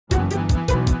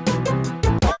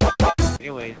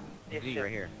Anyways, Z right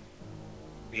here.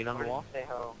 See it on the wall? Say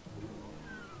ho.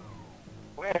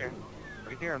 Where?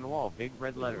 Right there on the wall, big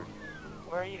red letters.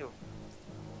 Where are you?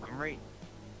 I'm right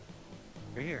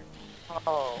here.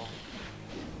 Oh.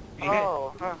 See it?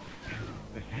 Oh, huh.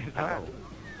 It says ho.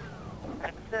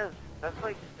 That says, that's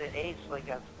like the H like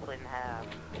got split in half.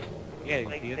 Yeah, you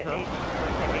Like see the it H, though? like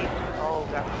the H, oh,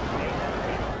 got split, that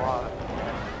H lost.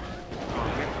 Oh,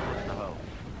 you have to push the ho.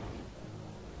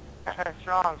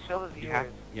 Strong, show the You have,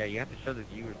 viewers. yeah, you have to show the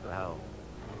viewers the ho.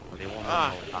 Or they won't know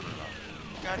Ah. what we're talking about.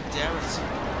 God damn it.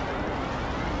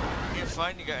 I can't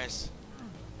find you guys.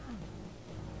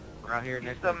 We're out here Use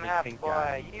next the to the map, pink boy.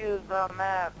 guy. Use the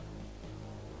map.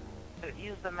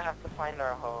 Use the map to find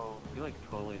our hole. You're like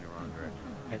totally in the wrong direction.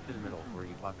 Head to the middle where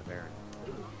you fought the Baron.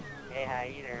 Hey, how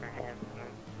you doing, handsome?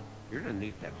 You're in a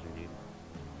new section, dude.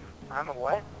 I'm a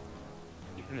what?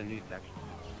 He's in a new section.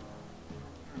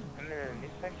 I'm in a new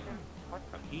section? What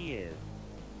Oh, he is.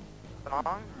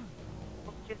 song?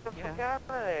 Well, get the fuck out of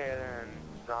there,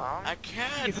 then, song. I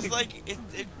can't. It's like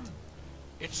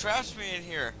it traps me in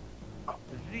here.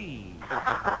 Z.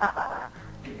 I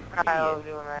love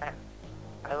doing that.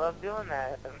 I love doing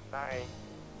that. I'm sorry.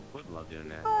 Would love doing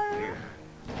that. Weird.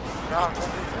 Strong, don't do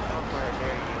something where I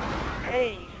dare you.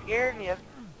 Hey, you scared me.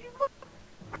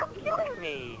 Stop killing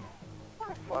me.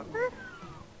 Motherfucker.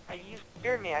 You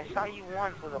scared me. I shot you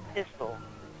once with a pistol.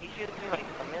 You shoots me like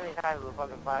a million times with a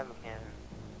fucking plasma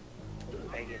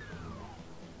cannon. Take it.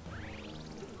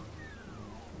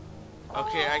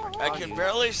 Okay, I can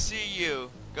barely see you.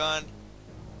 Gun.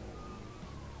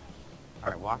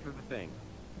 Alright, walk through the thing.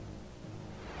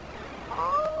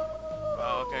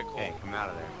 Oh, okay, cool. Okay, come out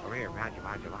of there. Over here, behind you,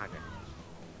 behind you, behind you.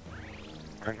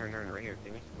 Turn, right here,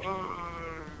 see me?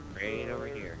 Right over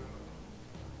here.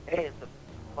 Hey, it's a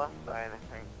plus sign, I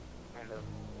think. Kind of.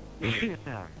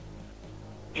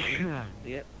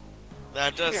 See it?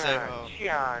 That does say ho.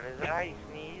 Chion, is that how you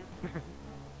sneeze?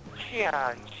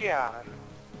 Chion.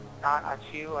 Not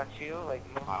achoo, like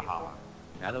most people.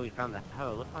 Now that we found the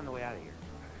ho, let's find the way out of here.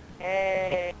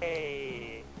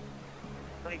 Hey!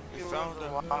 Like We two found rooms the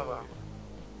of lava.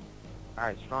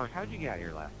 Alright, Strong, how'd you get out of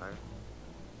here last time?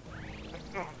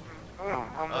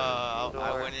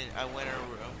 I went in a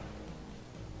room.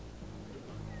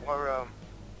 What room?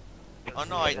 Oh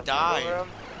no, I The died. room?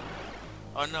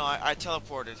 Oh no, I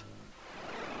teleported.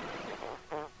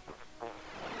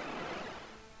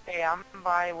 Hey, I'm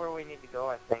by where we need to go,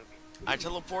 I think. I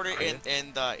teleported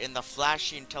in the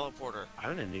flashing teleporter.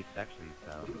 I'm in a new section,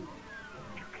 so...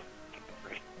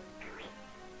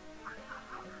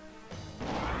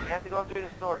 You have to go through the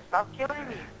store. Stop killing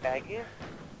me, you faggot.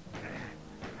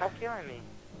 Stop killing me.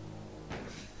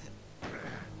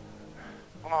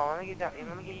 Come on, let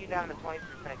me get you down to 20%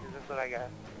 because that's what I got.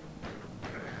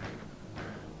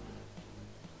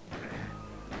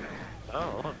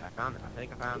 Oh, look, I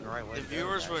think I found the right way The to go,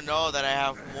 viewers guys. will know that I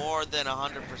have more than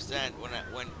 100%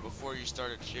 before you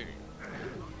started shooting.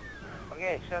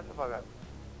 Okay, shut the fuck up.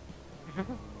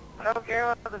 I don't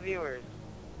care about the viewers.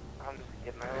 I'm just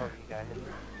kidding, I love you guys.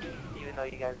 Even though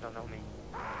you guys don't know me.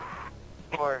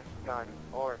 Or Gun,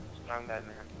 or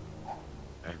Strongbadman.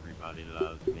 Everybody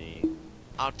loves me.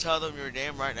 I'll tell them your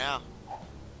name right now.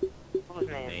 Whose His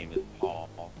name? name is Paul.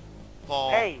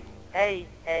 Paul. Hey!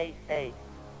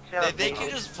 Shut up, They can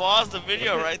David. just pause the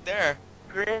video right there.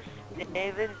 Chris,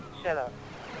 David, shut up.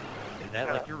 Is that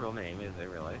like your real name? Is it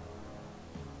really?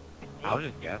 I was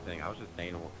just guessing. I was just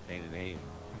saying the name.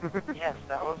 Yes,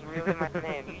 that was really my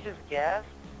name. You just guessed?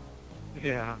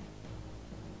 Yeah.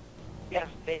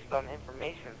 Guessed based on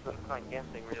information, so it's not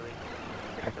guessing, really.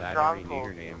 Actually, I Strong never call. need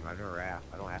your name. I never asked.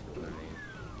 I don't have to know their name.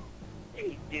 Yeah,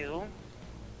 you do.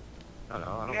 No, I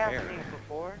don't You asked care. me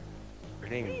before. Your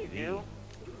name Yeah, you is Z. do.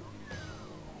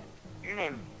 Your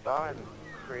name's Don,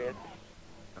 Chris.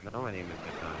 I know my name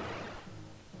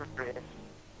is Don. Chris.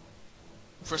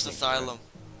 Chris Asylem.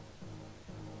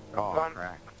 Oh, Don,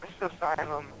 crack. Chris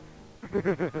Asylum.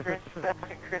 Chris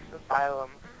Asylum.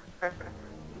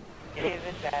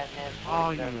 David Batman.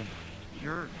 Oh, you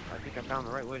jerk. I think I found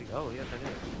the right way to go. Yes, I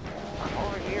did. I'm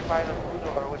over here by the blue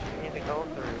door, which we need to go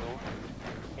through.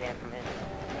 Damn it.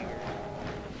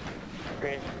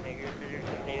 Chris, nigger,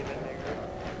 David, nigger.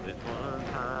 This one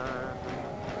time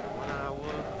when I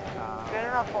was a child. Better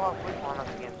not fall asleep on us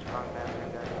against Strongbadman,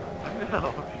 guys. No,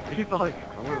 he's like,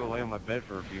 I'm gonna go lay on my bed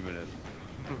for a few minutes.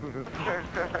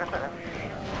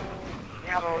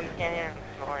 Yeah, but we can't hear him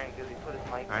snoring because he put his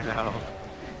mic I know.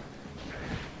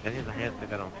 And his headset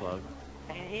got unplugged.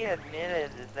 And he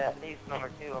admitted that he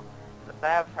snored too. I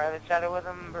have private chatted with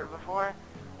him before,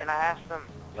 and I asked him,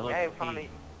 Yellow hey, Skokie.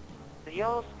 the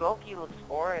yellow Skokie looks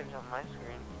orange on my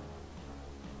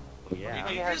screen. Yeah.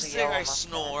 Did you has just a say yellow I mustache.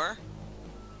 snore?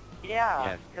 Yeah,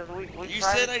 Yes. because we You private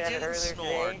said I chatted didn't earlier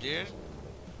snore, today. dude.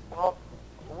 Well,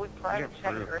 we private You're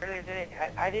chatted rude. earlier today.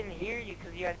 I didn't hear you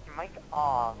because you had your mic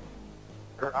off,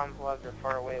 or unplugged, or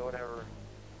far away, whatever.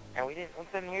 And we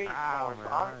couldn't hear you Ow, snore. So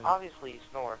my eyes. obviously you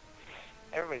snore.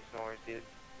 Everybody snores, dude.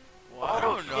 Well, I Oh,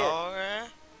 don't shit. know, eh?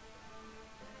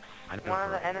 I know One of for a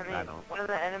the fact enemies, I don't. one of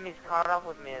the enemies caught up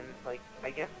with me and like I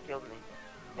guess killed me.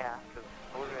 Yeah, because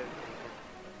I wasn't as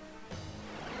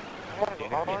Dude,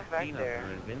 good. Almost back peanuts there.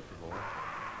 are invincible.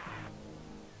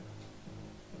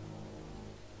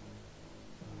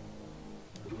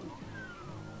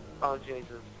 Oh Jesus.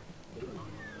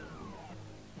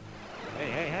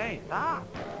 Hey, stop!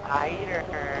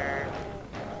 Hider.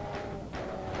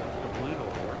 The blue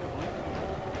door. Where's the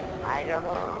blue door? I don't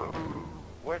know.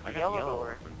 Where's I the got yellow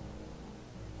door? one.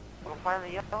 We'll find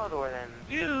the yellow door then.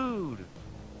 Dude!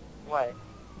 What?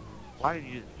 Why did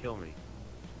you just kill me?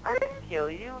 I didn't kill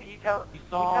you. You saw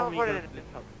me. teleported.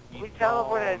 We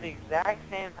teleported at the exact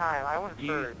same time. I went You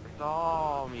first.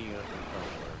 saw me. Go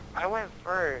through I went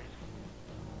first.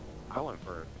 I went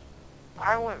first.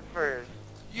 I went first.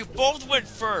 You both went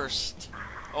first.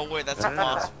 Oh wait, that's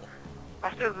impossible.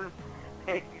 That doesn't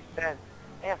make sense.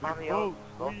 Hey, I found the yellow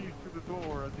skull. lead to the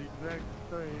door at the exact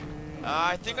same.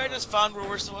 I think I just found where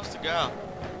we're supposed to go.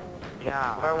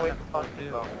 Yeah. Where are we I'm supposed to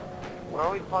go? Where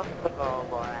are we supposed to go,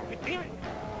 boy?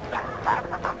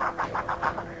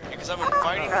 Because I'm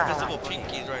fighting invisible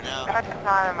pinkies right now. That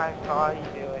time I saw you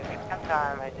do it. That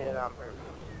time I did it on purpose.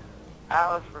 That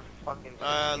was for fucking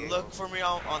you. Look for me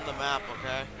on the map,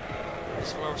 okay? This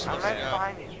is where we're I'm supposed right to go.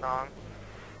 behind you, Strong.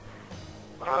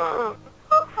 Oh,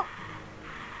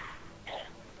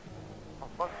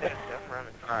 fuck that stuff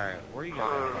running. Alright, where you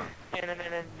going?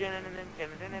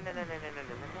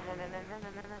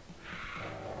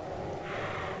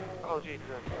 Oh, Jesus.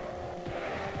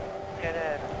 Get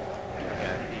it.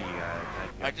 Yeah, I see you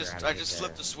guys. I just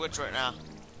flipped the switch right now.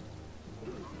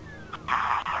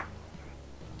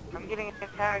 I'm getting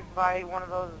attacked by one of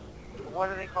those, what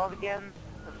are they called again?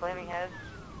 The flaming heads?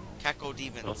 Caco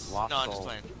demons. Those No, lost I'm just souls.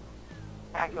 playing.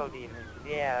 Echo demons.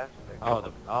 Yeah, that's what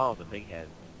they're called. The big head.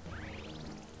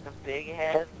 The big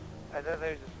heads? I thought they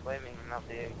were just flaming, not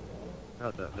big.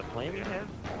 No, the flaming head?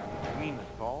 You mean the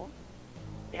skulls?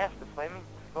 Yes, the flaming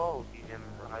skulls, you didn't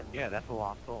right? Yeah, that's the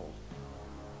lost souls.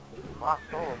 Lost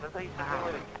souls. I thought you said they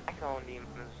were the Echo demons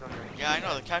or something. Yeah, I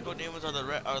know. The Caco demons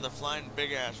are the flying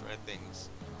big ass red things.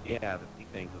 Yeah, the big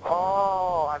things.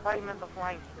 Oh, I thought you meant the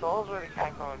flying skulls were the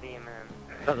Echo demons.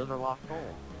 No, those are lost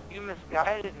souls. You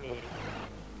misguided me.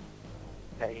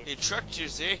 Okay, He tricked you,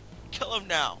 see? Kill him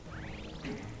now.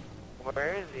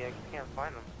 where is he? I can't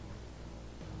find him.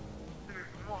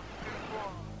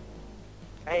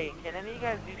 Hey, can any of you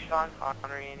guys do Sean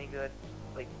Connery any good?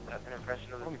 Like, an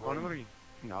impression of his voice?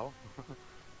 No.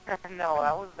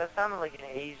 No, that sounded like an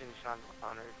Asian Sean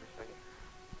Connery for a second.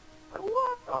 Like,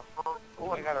 what the fuck? Oh,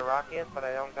 I got a rocket, but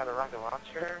I don't got a rocket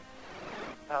launcher.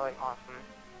 That like awesome.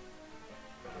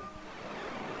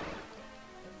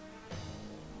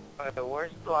 Okay,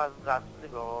 where's the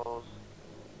goals?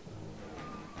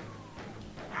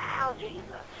 Ow, Jesus,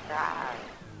 God.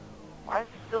 Why is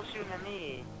he still shooting at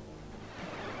me?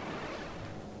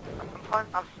 I'm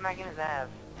smacking his ass.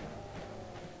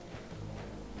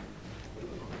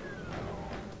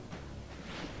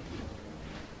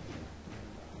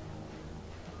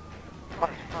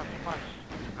 Punch.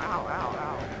 Ow,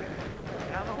 ow.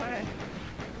 Get out of the way.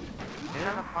 I'm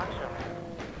gonna punch him.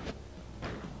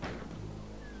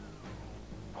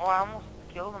 Oh, I almost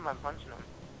killed him by punching him.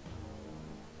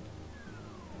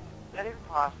 That is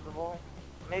possible.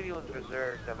 Maybe with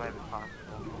reserves, that might be possible.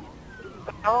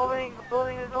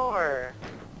 Building the door.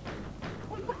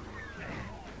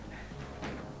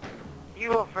 You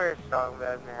go first,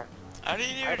 Strongbadman. I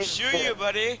didn't even didn't shoot get you, it.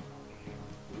 buddy.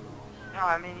 No,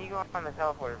 I mean you go on the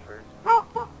teleporter first.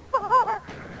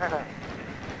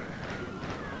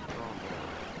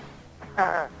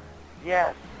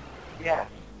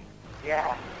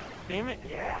 Yes. Damn it.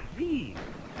 Yeah. Z.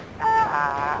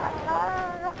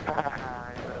 Oh,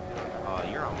 Oh,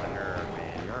 you're on my nerve,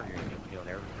 man. You're gonna get killed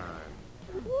every time.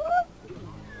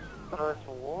 so it's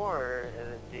war,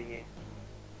 isn't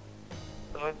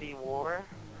So it'd be war?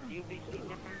 You be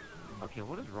speaking? Okay,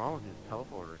 what is wrong with his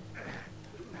teleporter?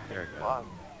 There it goes. Fuck.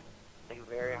 Like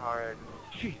very hard.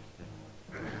 Jesus.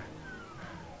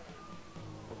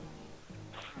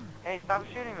 Hey, stop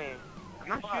shooting me. I'm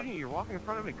not shooting you. You're walking in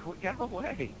front of me. Get out of the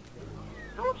way.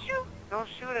 Don't shoot. Don't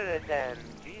shoot at it then.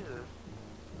 Jesus.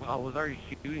 Well, I was already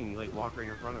shooting. You like walk right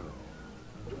in front of me.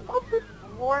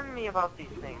 Warn me about these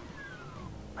things.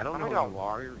 I don't I'm know gonna who you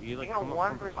are. You like I got come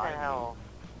up from 1% beside me. health.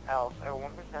 health. I have 1%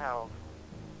 health.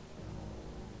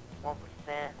 1%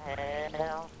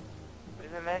 health.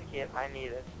 There's a med kit. I need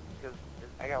it because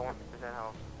I got 1%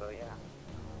 health. So yeah.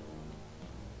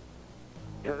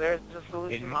 If there's a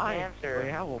solution to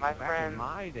cancer, my friend,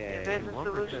 my day, if there's a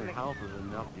solution to health is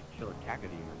enough to kill a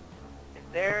cacodemon.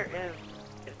 if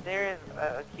there is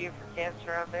a cure for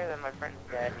cancer out there, then my friend's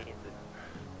dad needs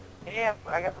it. Hey,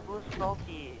 I got the blue skull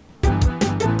key.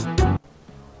 Oh,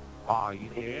 are you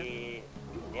serious?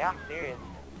 Yeah, I'm serious.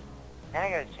 And I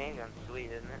got a chain gun. Sweet,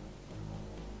 isn't it?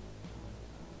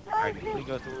 Alright, we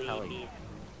go through Kelly.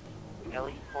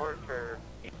 Kelly Porter.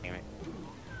 Damn it.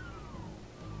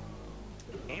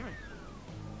 Damn it.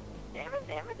 Damn it,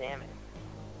 damn it, damn it.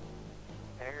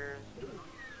 There's...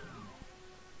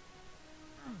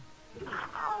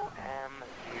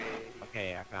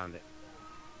 Okay, I found it.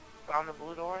 Found the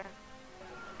blue door?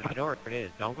 The door it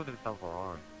is. Don't go to the teleporter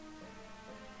on.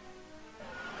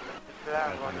 So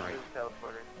that one is the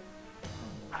teleporter.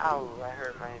 Ow, I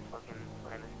hurt my fucking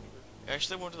friend. You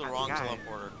actually went to the wrong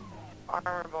teleporter.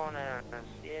 Armor bonus,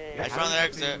 yay. I found the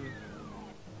exit.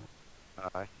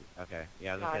 I see. Okay,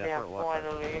 yeah, Oh, that's damn, where it was.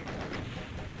 finally.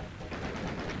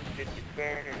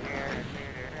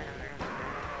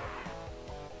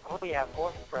 Oh yeah,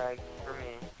 fourth frag for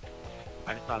me.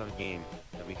 I just thought of a game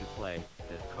that we could play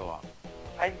that's co-op.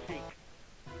 Hide and seek.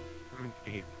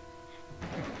 Escape.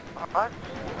 What?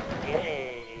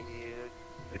 Yay,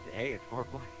 dude. Hey, it's 4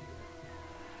 players.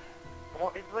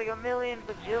 Well, it's like a million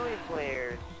bajillion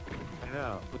players. I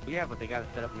know. But yeah, but they got it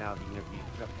set up now. You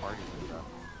set up parties and stuff.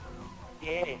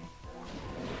 Yay.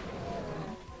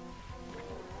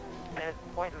 And it's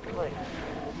point and click.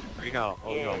 Or you know,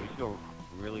 oh Yeah. no, we should go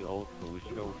really old school. We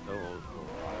should go so old school.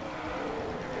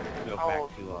 We should go Oh.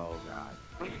 back to, oh god.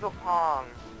 We should go Pong.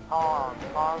 Pong.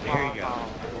 Pong, There Pong, you go. Pong.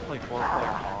 We'll play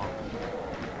 4-player Pong.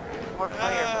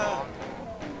 4-player Pong.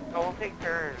 No, we'll take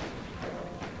turns.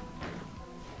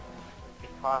 If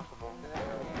possible.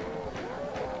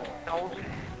 No, we'll just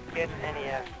get an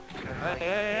NES. Hey,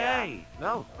 hey!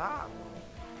 No, stop!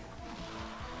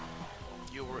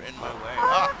 You were in my way.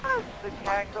 Ah! The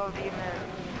Caco Demon.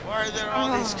 Why are there all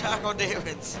these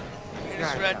cacodemons? They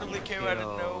just God, randomly came out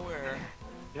of yo. nowhere.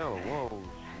 Yo, whoa.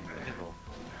 Nizzle.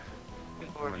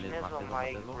 Or Schnizzle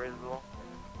my Grizzle.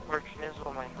 Or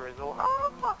Schnizzle my Grizzle.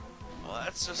 Ah! Well,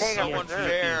 that's just Hang on, so yes, sir.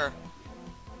 unfair.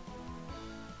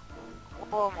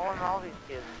 Well, I'm on all these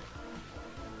kids.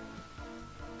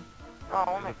 Oh,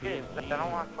 all my kids. I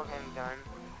don't want fucking guns.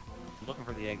 I'm looking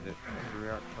for the exit. We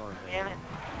are showing Damn it.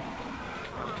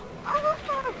 I don't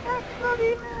want to catch the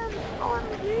demon!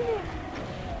 OMG!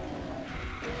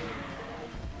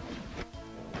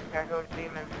 Caco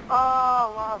Demon.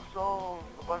 Oh, lost souls.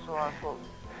 A bunch of lost souls.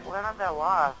 Well, they're not that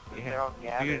lost. Yeah. They're all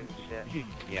gathered and shit.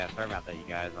 Yeah, sorry about that, you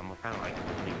guys. I'm kind of like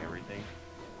listening to everything.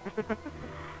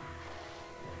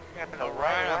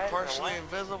 Alright, I'm partially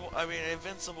invisible. I mean,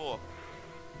 invincible.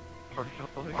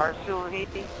 Partially? Partially?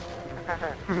 How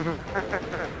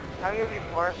can you be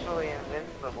partially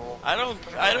invincible? I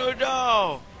don't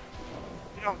know.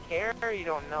 You don't care or you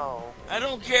don't know? I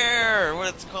don't care what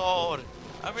it's called.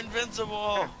 I'm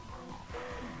invincible.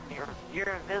 You're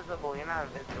invisible, you're not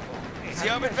invincible. See,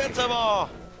 I'm invincible.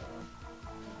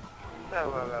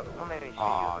 Don't make me shoot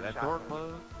Aw, you with a that door shotgun.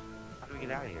 closed? How do we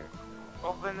get out of here?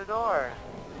 Open the door.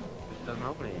 This doesn't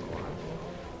open anymore.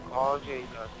 Oh, Jesus.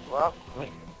 Well, Wait.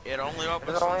 It only opens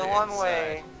there's from only the one inside.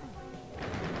 way.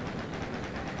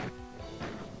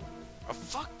 Oh,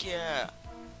 fuck yeah.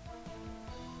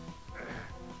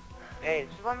 Hey,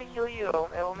 just let me kill you. It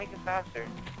will make it faster.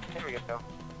 There we go.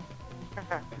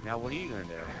 Now what are you gonna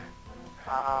do?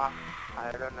 I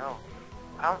don't know.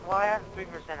 Well, I have 3%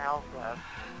 health left.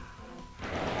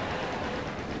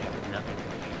 Yeah, nothing.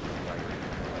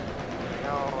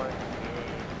 No, it's me.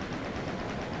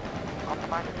 I'll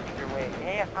find a secret way.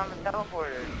 Hey, I found the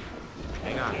teleporter.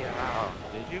 Hang on. Yeah. Oh,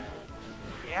 did you?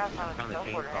 Yeah, I found a Found the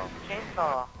teleporter. chainsaw.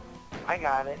 Chainsaw. I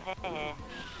got it.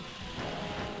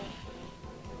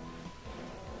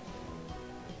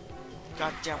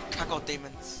 Goddamn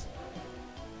cacodemons.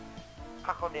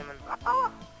 Caco demons.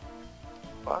 Ah!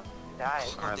 Fuck, died.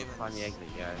 Alright, let's find the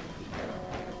exit, guys.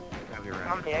 Gotta be around.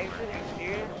 On the exit, are you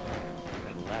serious?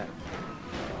 And left.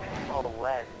 Oh,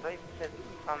 lead. They said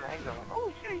on the exit. I'm like,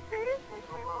 oh shit, are you serious? Oh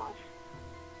my gosh.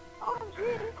 Oh,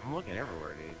 shit. I'm looking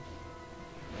everywhere, dude.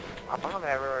 I'm looking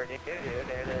everywhere, dude.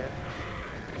 There it is.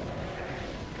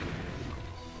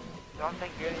 Don't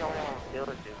think you're the only one with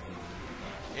villages.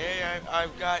 Yeah,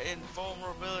 I've got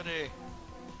invulnerability.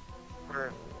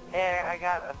 Hey, I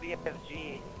got a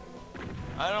BFG.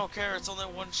 I don't care, it's only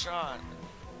one shot.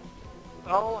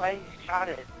 Oh, I shot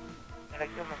it. And I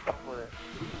killed myself with it.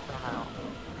 Somehow.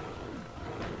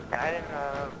 Yeah, I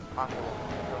didn't, possible.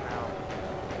 Somehow.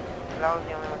 But I was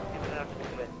the only one stupid enough to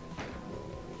do it.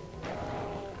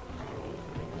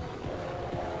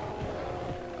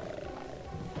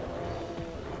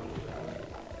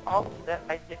 Oh,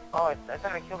 I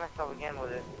thought I killed myself again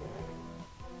with it.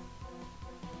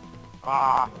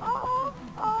 Ah!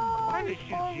 Why did it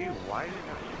shoot you? Why did it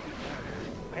not shoot you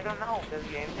better? I don't know, because the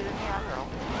game did it me, I don't know.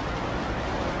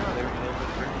 No, there was no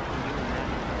difference between you and them.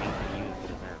 You used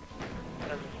it as them.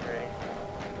 That's great.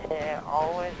 Yeah,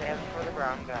 always aim for the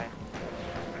brown guy.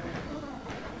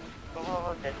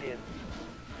 Oh, that is.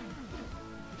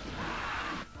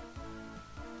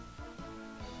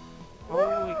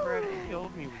 Holy crap, you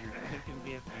killed me with your stinking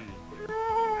BFG.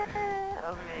 That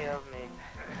was me.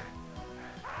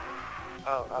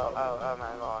 Oh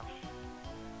my gosh.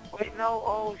 Wait, no,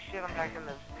 oh shit, I'm back in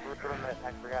this room that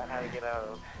I forgot how to get out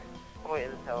of. Oh wait,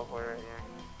 there's a teleport right here.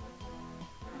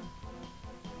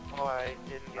 Oh, I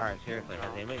didn't get. Alright, seriously,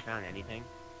 has anybody found anything?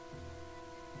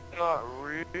 Not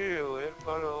really,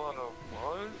 but a lot of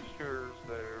monsters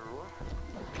there.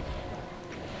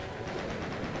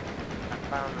 I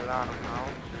found a lot of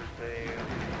monsters there.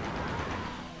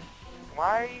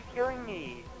 Why are you killing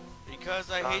me?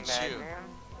 Because I hate you. Strongbadman?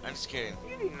 I'm just kidding.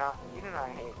 You do not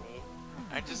hate me.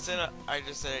 I just said I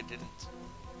didn't.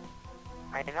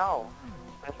 I know.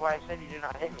 That's why I said you do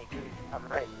not hit me, because I'm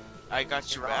right. I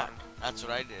got you You're back. wrong. That's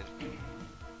what I did.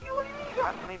 You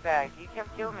got me back. You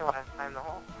kept killing me last time, the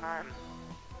whole time.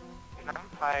 And I'm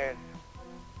tired.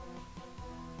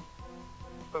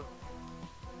 Oh,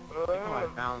 I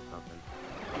found something.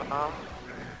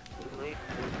 At least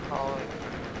call it.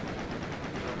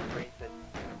 Don't erase it.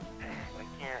 I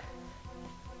can't.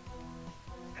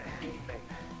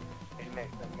 It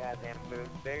makes some goddamn boobs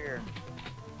bigger.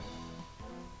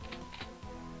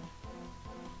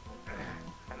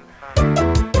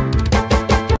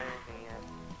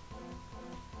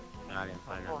 No, I didn't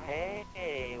find Oh, nothing.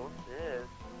 hey, what's this?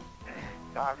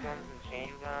 Shotguns and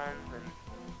chain guns and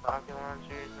rocket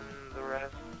launchers and the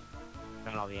rest.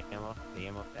 Found all the ammo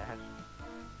stash.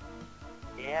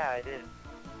 Yeah, I did.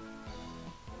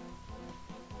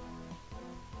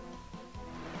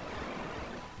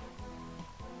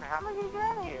 How am I gonna get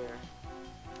out of here?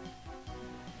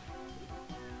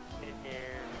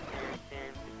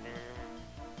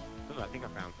 Ooh, I think I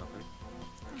found something.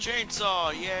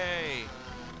 Chainsaw, yay!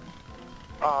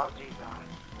 Oh, Jesus.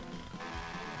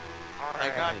 I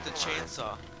got the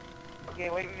chainsaw. Okay,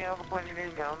 wake me up when you're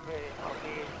down, I'll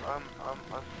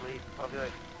be, asleep. I'll be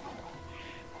like...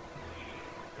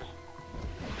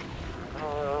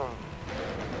 Oh.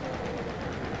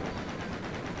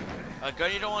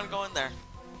 Gun, you don't want to go in there.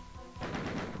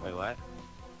 Wait, what?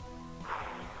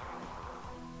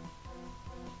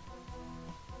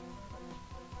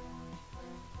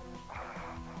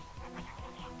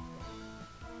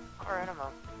 Alright, I'm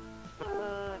up.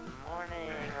 Good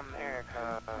morning,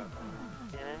 America.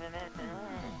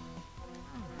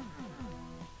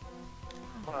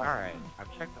 Alright,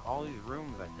 I've checked all these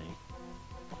rooms, I think.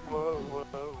 Whoa.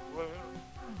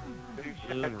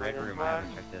 Blue and red room, I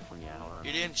haven't checked this one yet, hold on.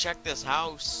 You didn't check this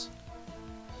house.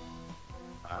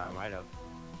 I might have.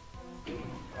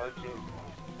 Oh, jeez.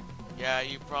 Yeah,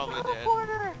 you probably did.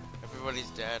 Teleporter! Everybody's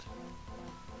dead.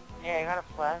 Yeah, I got a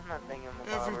plasma thing in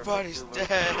the bottom. Everybody's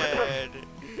dead.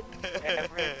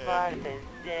 Everybody's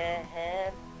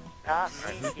dead. Not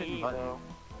me, though.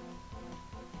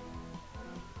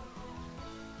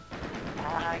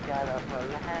 I got a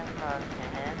plasma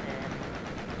cannon.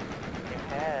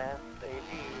 Yes,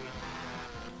 baby.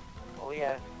 Oh,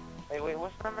 yes. Wait,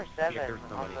 what's number 7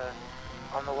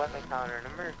 on the weapon counter?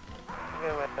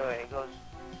 Wait. It goes,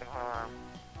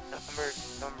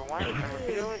 number 1, number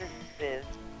 2 is fizz.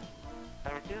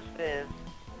 Number 2 is fizz.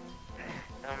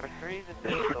 Number 3 is a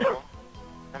pistol.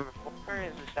 Number 4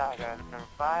 is a shotgun. Number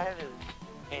 5 is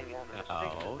handgun.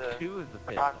 Number 6 is 2 is the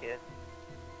pistol. pocket.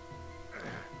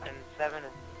 And 7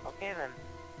 is... Okay, then.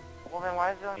 Well, then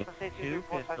why does it only say 2, 3,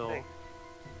 4, 5, 6?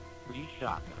 3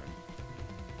 shotgun,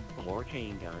 4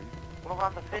 chain gun, What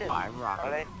about the fizz? 5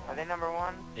 rockets, Are they number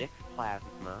 1? 6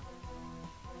 plasma,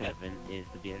 7 is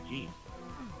the BFG.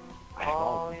 I have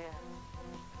all Oh, of them.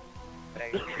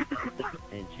 yeah.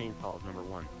 And chainsaw is number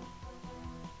 1.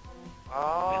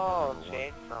 Oh, Number one.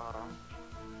 chainsaw.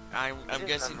 I'm It is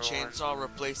guessing number one. chainsaw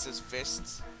replaces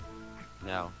fists.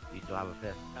 No, you still have a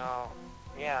fifth. Oh,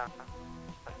 yeah.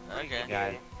 Okay.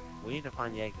 Guys, we need to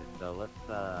find the exit, so let's,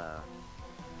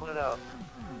 Split up.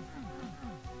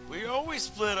 We always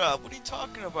split up. What are you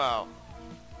talking about?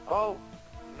 Oh,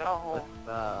 no.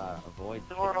 let's, avoid...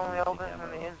 The door only sticking opens together.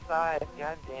 from the inside.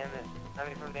 God damn it. I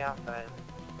mean from the outside.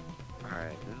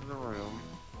 Alright, this is the room.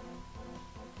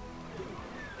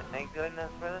 But thank goodness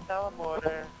for the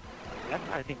teleporter. That's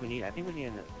what I think we need. I think we need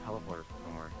a teleporter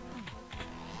somewhere.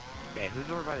 Okay, who's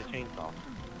over by the chainsaw?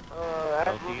 Oh, that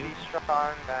Both would of you? be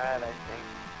strong bad, I think.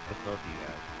 It's both of you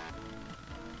guys.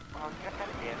 Oh, god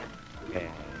damn it. Okay.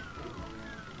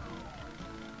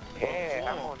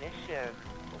 Yeah, cool. ammunition.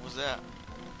 What was that?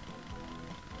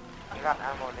 I got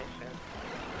ammunition.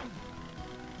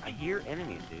 I hear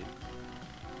enemies, dude.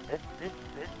 This.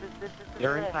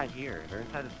 They're inside here. They're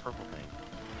inside this purple thing.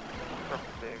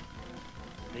 Purple thing.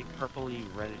 Big purpley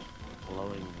reddish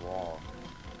glowing wall.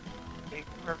 Big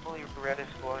purpley reddish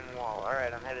glowing wall.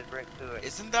 Alright, I'm headed right to it.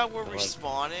 Isn't that where So, we like-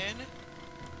 spawn in?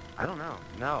 I don't know.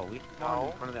 No, we spawned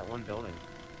No. in front of that one building.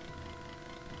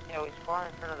 Yeah, we spawned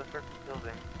in front of the purple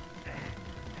building.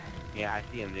 Yeah, I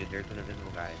see him, dude. There's an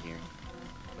invisible guy in here.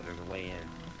 So there's a way in.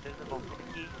 Visible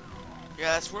cookie.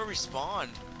 Yeah, that's where we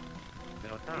spawned.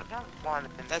 No, it's We not. can't spawn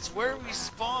in. That's where we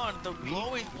spawned. The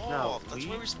glowing wall. That's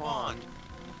where we spawned.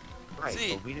 Right,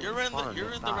 See, but we didn't you're in spawn the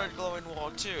this red side. glowing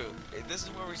wall too. This is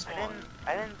where we spawned.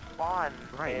 I didn't spawn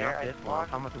Right, there. not I this one. I'm spawned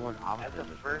talking about the one opposite at the of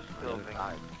this first one, on the other building.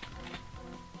 side.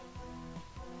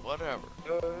 Whatever.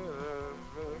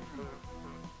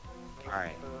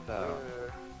 Alright, so...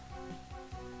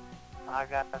 I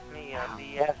got me a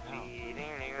DFG.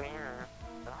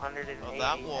 180 Oh,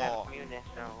 that wall. munition.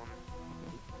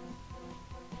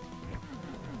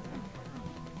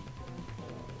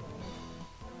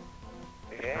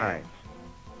 Yeah. Alright.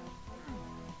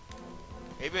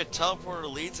 Maybe a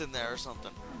teleporter leads in there or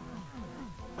something.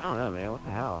 I don't know, man. What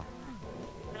the hell?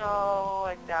 No,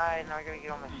 I died. Now I gotta get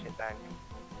all my shit back.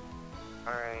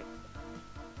 Alright.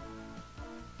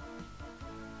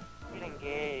 Getting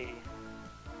gay.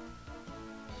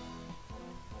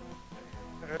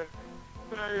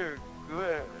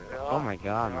 Good. Oh my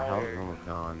god, my health is almost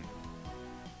gone.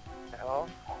 Hell?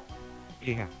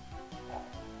 Yeah.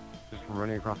 Just from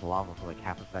running across the lava for like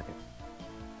half a second.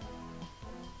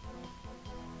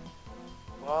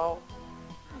 Well,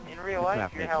 in real That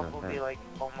life, your makes health no will be sense. like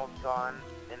almost gone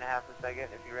in a half a second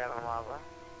if you ran on lava.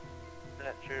 Is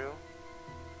that true?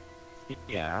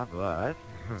 Yeah, but...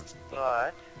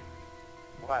 But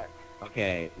what?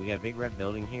 okay, we got a big red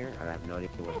building here, and I have no idea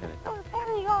what's in it.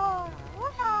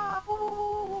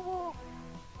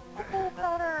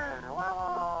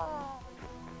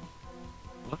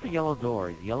 What's the yellow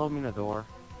door? Does yellow mean a door?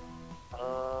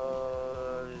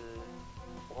 Well,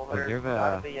 there's there's a-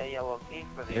 gotta be a yellow key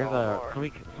for the There's yellow a...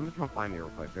 door. Somebody come find me real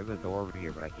quick. There's a door over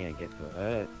here, but I can't get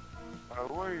to it.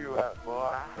 Where are you at,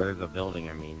 boy? There's a building,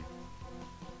 I mean.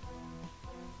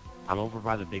 I'm over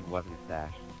by the big weapon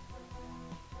stash.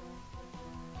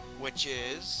 Which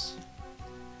is...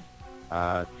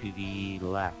 To the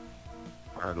left.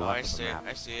 Or the Oh, left I of the see it. map.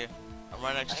 I see it. I'm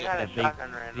right next I to got you. a That big-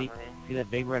 shotgun randomly. See that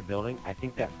big red building? I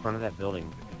think that front of that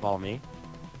building, if you follow me,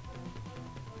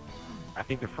 I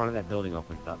think the front of that building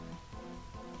opens up.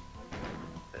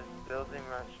 This building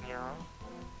rush me off.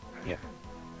 Yeah.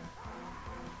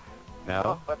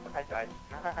 No? But I died.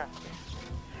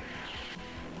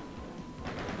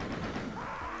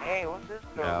 Hey, what's this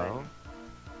building? No.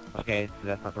 Okay, so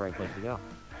that's not the right place to go.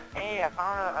 Hey, I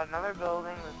found another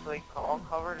building that's like all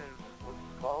covered in with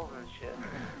skulls and shit.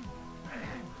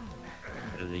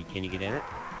 Can you get in it?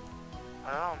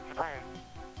 I don't know, I'm trying.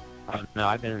 Oh, no,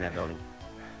 I've been in that building.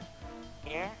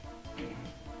 Here?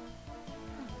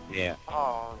 Yeah.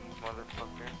 Oh, you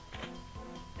motherfucker.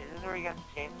 Is this where you got the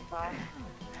chainsaw?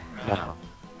 No.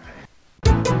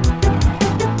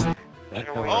 That's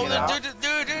the way Oh, to get out.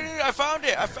 dude, I found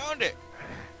it! I found it!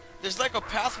 There's like a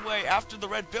pathway after the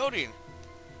red building.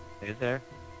 Is there?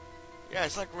 Yeah,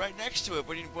 it's like right next to it,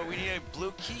 but we need a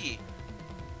blue key.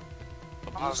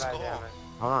 A blue Oh, skull. goddammit.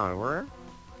 Hold on, where?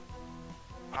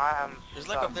 I'm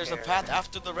There's a path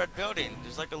after the red building.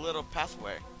 There's like a little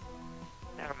pathway.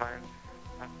 Never mind.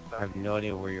 I'm I stuck. have no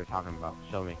idea where you're talking about.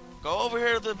 Show me. Go over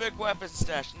here to the big weapon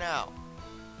stash now.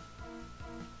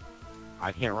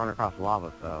 I can't run across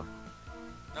lava, so...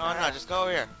 No, just go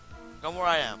over here. Come where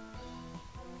I am.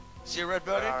 See a red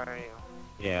building? Where are you?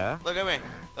 Yeah? Look at me.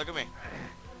 Look at me.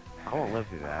 I won't live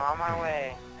through I'm that. on my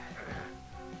way.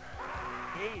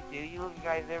 Yeah, you do. You look at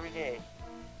guys every day.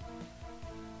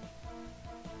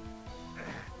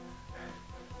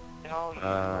 No, you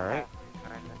Alright.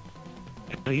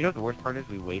 So you know what the worst part is?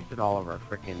 We wasted all of our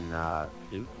frickin'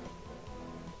 suits.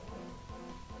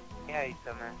 Yeah, you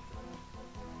dumbass.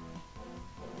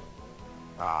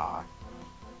 Ah.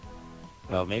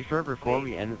 So make sure before Wait,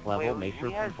 we end this level, wait, make sure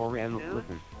we had before we end... suits?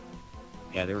 Listen.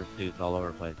 Yeah, there were suits all over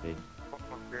the place, dude.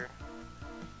 Motherfucker.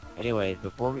 Anyways,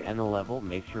 before we end the level,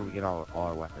 make sure we get all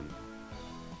our weapons.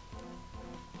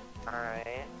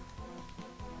 Alright.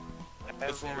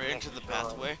 Before we enter the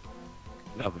pathway?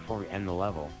 No, before we end the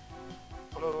level.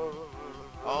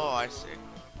 Oh, I see.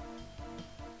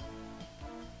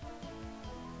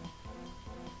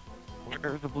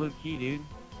 Where's the blue key, dude?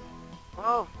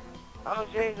 Oh! Oh,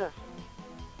 Jesus!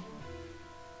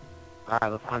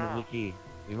 Alright, let's find the blue key.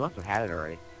 We must have had it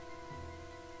already.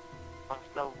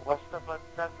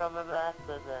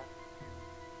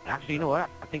 Actually, you know what?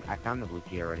 I think I found the blue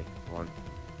key already. One.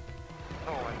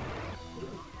 Oh,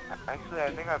 actually, I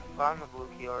think I found the blue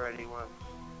key already once.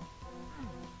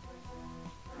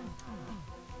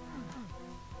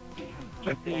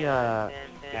 Check the, yeah,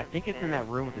 I think it's in that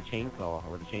room with the chainsaw,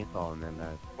 or the chainsaw and then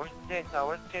Where's the chainsaw?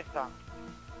 Where's the chainsaw?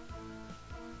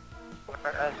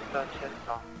 Where is the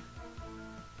chainsaw?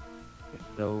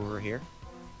 it's over here.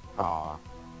 Aw.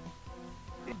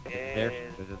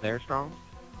 Is it there, Strong?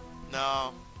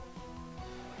 No,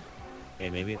 Okay,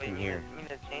 maybe it's in here. You mean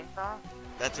the chainsaw?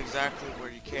 that's exactly where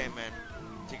you came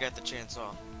in to get the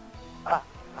chainsaw. Oh,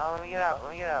 let me get out,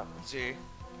 let me get out. See?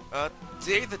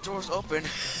 See, the door's open.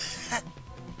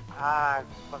 Ah,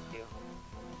 fuck you.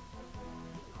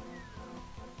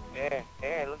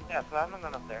 Hey, look at that plasma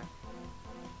gun up there.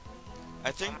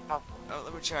 I think. Oh,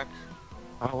 let me check.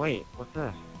 Oh, wait, what's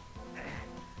this?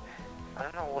 I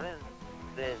don't know, what is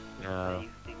this? No.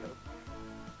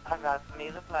 I got me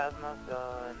the plasma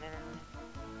gun.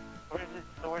 Where's it?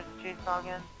 So where's the chainsaw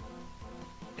again?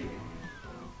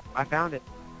 I found it.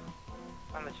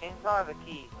 On the chainsaw or the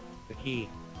key? The key.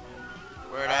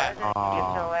 Where it at? Get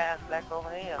your ass back over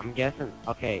here. I'm guessing,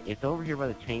 okay, it's over here by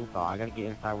the chainsaw. I gotta get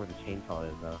inside where the chainsaw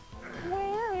is, though.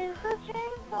 Where is the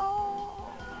chainsaw?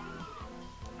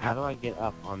 How do I get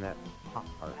up on that top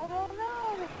part? I don't know.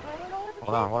 I don't know where the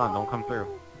Hold on, don't come through.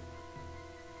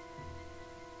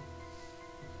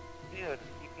 Dude,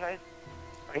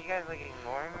 are you guys like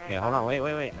ignoring me? Okay, hold on, wait.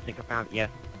 I think I found, yes.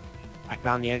 I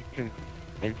found the entrance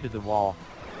into the wall.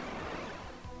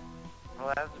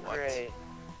 Well, that's What? great.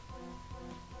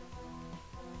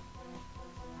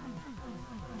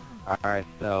 Alright,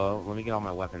 so let me get all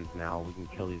my weapons now. We can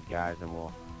kill these guys and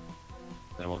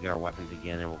then we'll get our weapons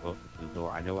again and we'll go through the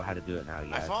door. I know how to do it now, I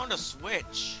guys. found a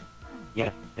switch.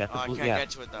 Yes, that's Oh, the I blue, can't yes. get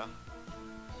to it though.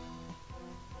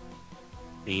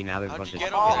 See, now there's a How'd bunch you of...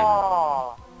 get over there?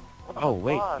 Oh! Oh,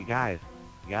 wait, fuck? you guys,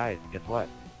 guess what?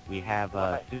 We have,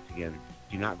 What? suits again.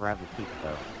 Do not grab the suits,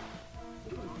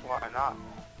 though. Why not?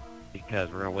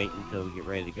 Because we're gonna wait until we get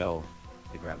ready to go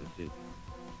to grab the suits.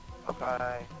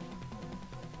 Okay.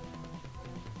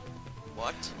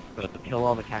 What? So to kill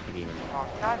all the cacodemons. Oh,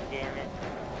 god damn it.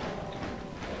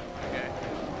 Okay.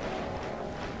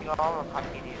 You all the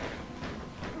fucking idiots.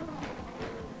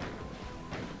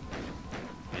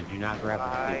 And do not grab the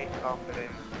I suits.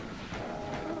 confident.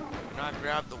 Do not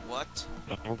grab the what?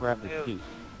 Don't grab the Suits. suits.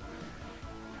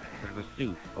 There's a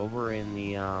suit over in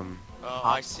the, Oh, top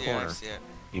I see it. I corner. see it.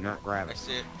 Do not grab I it.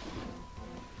 see it.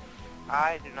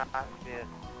 I do not see it.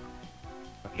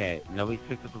 Okay, nobody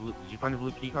picked up the blue... Did you find the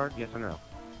blue key card? Yes or no?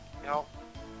 Nope.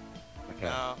 Okay,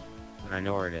 No. then I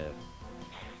know where it is.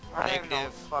 I don't know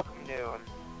Negative. what I'm doing.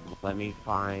 Let me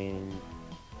find...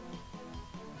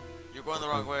 You're going the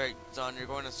wrong way, son. You're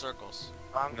going in circles.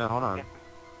 No, hold on.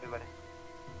 No,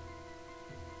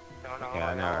 Okay,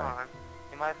 I know hold where- on.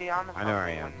 You might be on the I know where I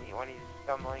am. when he's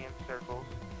stumbling in circles.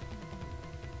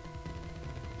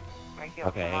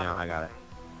 Okay, hang on, I got it.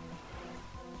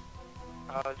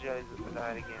 Oh, Jesus, I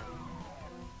died again.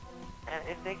 And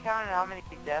if they counted how many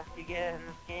deaths you get in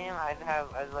this game, I'd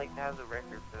like to have the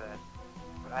record for that.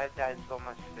 But I've died so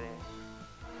much today.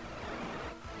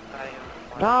 Not even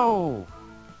one. No!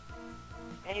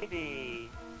 Maybe.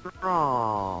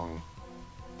 Wrong.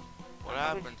 What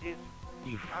How would happened? you do-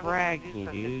 You How would you fragged do me,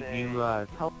 such a dude. thing? You,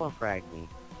 telefragged me.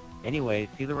 Anyway,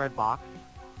 see the red box?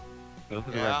 Go to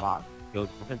the Yeah. red box. Go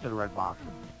into the red box.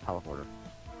 Teleporter.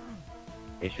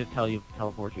 It should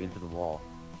teleport you into the wall.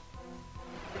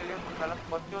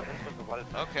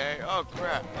 Okay. Oh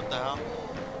crap. What the hell?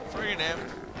 Freaking him.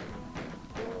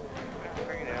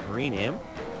 Green imp?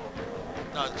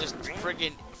 No, just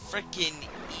freaking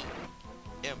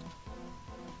imp.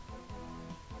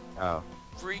 Oh.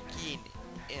 Freaking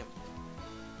imp.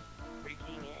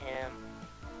 Freaking him.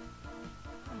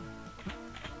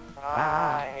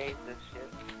 I hate this shit.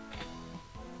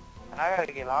 I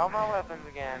gotta get all my weapons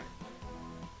again.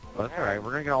 Well, that's alright.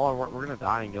 We're gonna get all our... We're gonna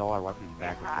die and get all our weapons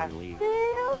back before we leave.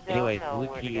 Anyways, blue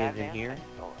key is in here.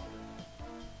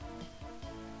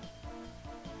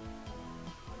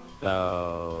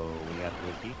 So... We got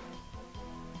blue key.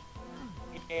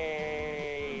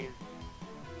 Yay.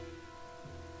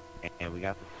 And we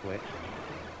got the switch.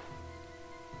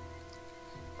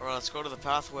 Or Alright, let's go to the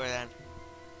pathway then.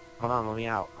 Hold on, let me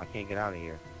out. I can't get out of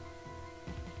here.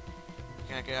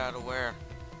 Can't get out of where?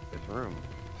 This room.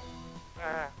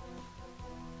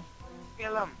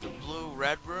 Kill him. The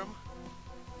blue-red room?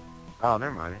 Oh,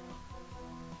 never mind.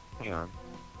 Hang on.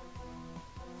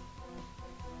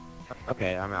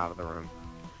 Okay, I'm out of the room.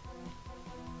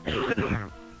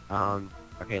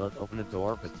 Okay, let's open the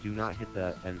door, but do not hit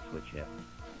the end switch yet.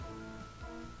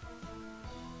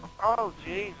 Oh,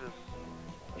 Jesus.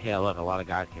 Yeah, look, a lot of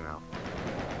guys came out.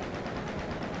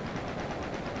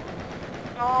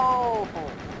 No!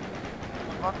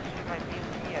 I'm about to shoot my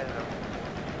PMC at him.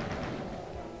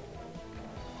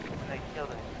 And I killed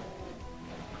him.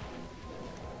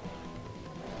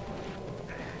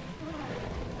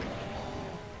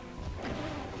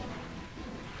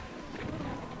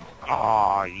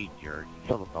 Oh, you jerk. You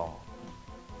killed us all.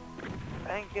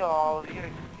 I didn't kill all of you, I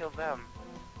just killed them.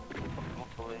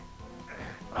 Hopefully.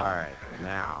 Alright,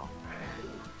 now.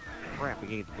 Crap, we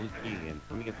can get the blue key again.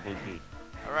 Let me get the blue key.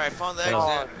 Alright, found the Oh,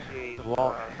 exit. jeez. The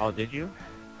wall. Oh, did you?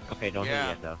 Okay, don't hit it Yeah.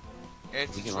 yet, though.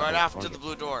 It's We can right look at- after the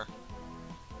blue door.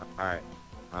 Alright.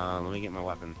 Let me get my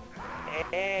weapons.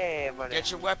 Hey, buddy.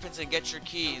 Get your weapons and get your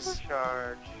keys.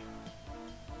 Charge.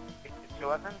 Get your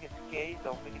weapon, get your keys,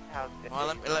 don't forget how to Well,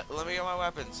 let me get my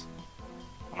weapons.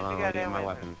 Hold on, let me get my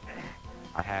weapons.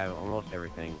 I have almost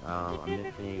everything. I'm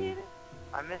missing...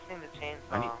 I'm missing the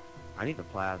chainsaw. I need the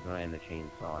plasma and the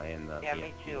chainsaw and the... Yeah,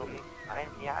 me too.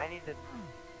 I need the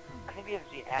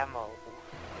BFG ammo.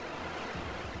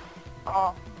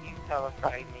 Oh, you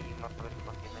telefied me, you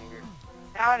motherfucking nigger.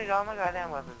 Now I need all my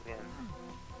goddamn weapons again.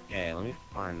 Okay, let me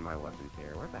find my weapons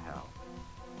here. Where the hell?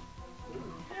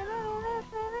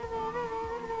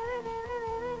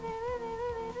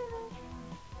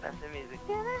 That's the music.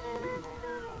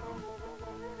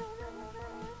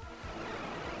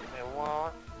 I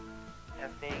want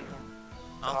that thing.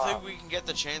 I don't think we can get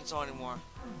the chainsaw anymore.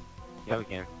 Yeah, we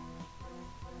can.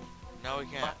 No, we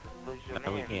can't.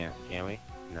 No, we can't. Can we?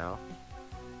 No?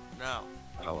 No.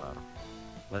 Oh, well.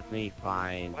 Let me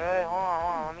find... Wait, hold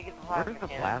on. Let me get the plasma Where's the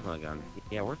can. plasma gun?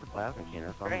 Yeah, where's the plasma can?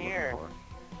 That's what Right I'm here. looking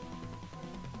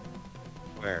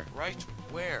for. Where? Right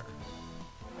where?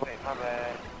 Wait, my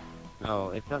bad.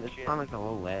 No, it's on like a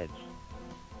low ledge.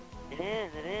 It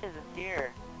is. It's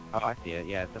here. Oh, I see it.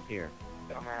 Yeah, it's up here.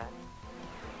 Dumbass.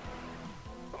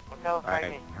 Don't telefied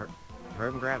Alright, me.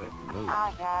 hurry and grab it. Move.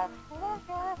 I got it.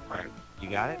 Alright, you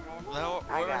got it? No,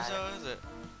 I where got is it?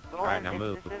 Go Alright, in, now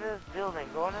move. It's in this building.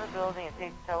 Go into the building and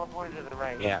take the teleporter to the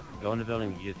right. Yeah, go in the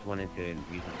building you just went into and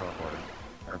use the teleporter.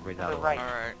 Everybody's out To of the the way. right.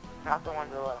 Alright. Not the one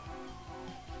to the left.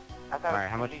 I thought Alright, it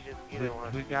how was much? just either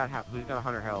one. Who's got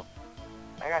 100 health?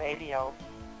 I got 80 health.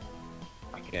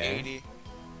 Okay. 80.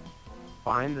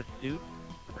 Find the suit.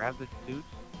 Grab the suit.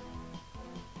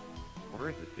 Where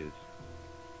is the suit?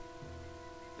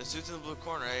 The suit's in the blue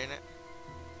corner, ain't it?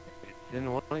 It's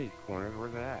in one of these corners.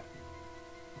 Where's it at?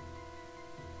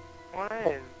 What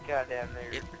is goddamn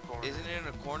there? Isn't it in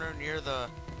a corner near the...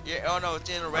 Yeah, oh no, it's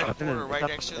in a red it's in corner it's right up-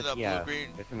 next to it's- the yeah, blue-green,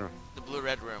 It's in a, the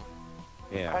blue-red room.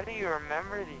 yeah. How do you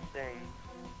remember these things?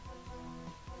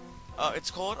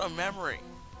 It's called a memory.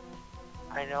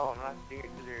 I know, I'm not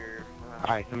serious.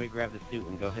 Alright, somebody grab the suit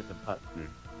and go hit the button.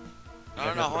 No,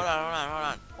 hold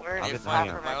on. Where I'll is get the the hang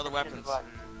button? on. My other weapons.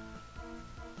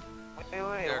 Wait,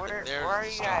 where They're are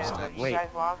you guys? stop. You Wait. guys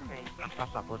lost me.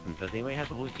 Stop, listen. Does anybody have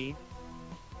the blue key?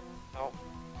 Nope.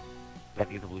 You have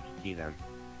to get the blue key then.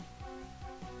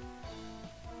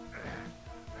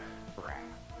 Crap.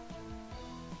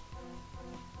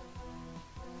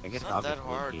 I guess It's I'll not get that the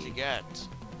blue hard key. to get.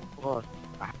 Well,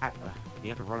 you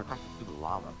have to run across the stupid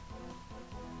lava.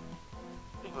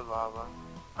 Stupid lava.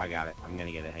 I got it. I'm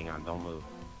gonna get it. Hang on. Don't move.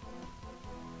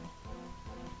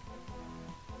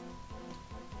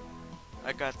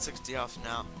 I got 60 off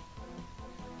now.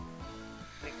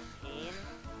 16?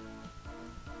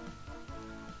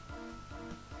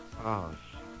 Oh,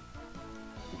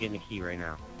 I'm getting the key right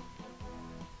now.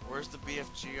 Where's the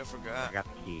BFG? I I forgot. got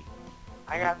the key.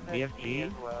 I got the BFG? key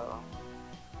as well.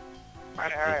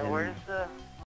 Alright, in- where's the...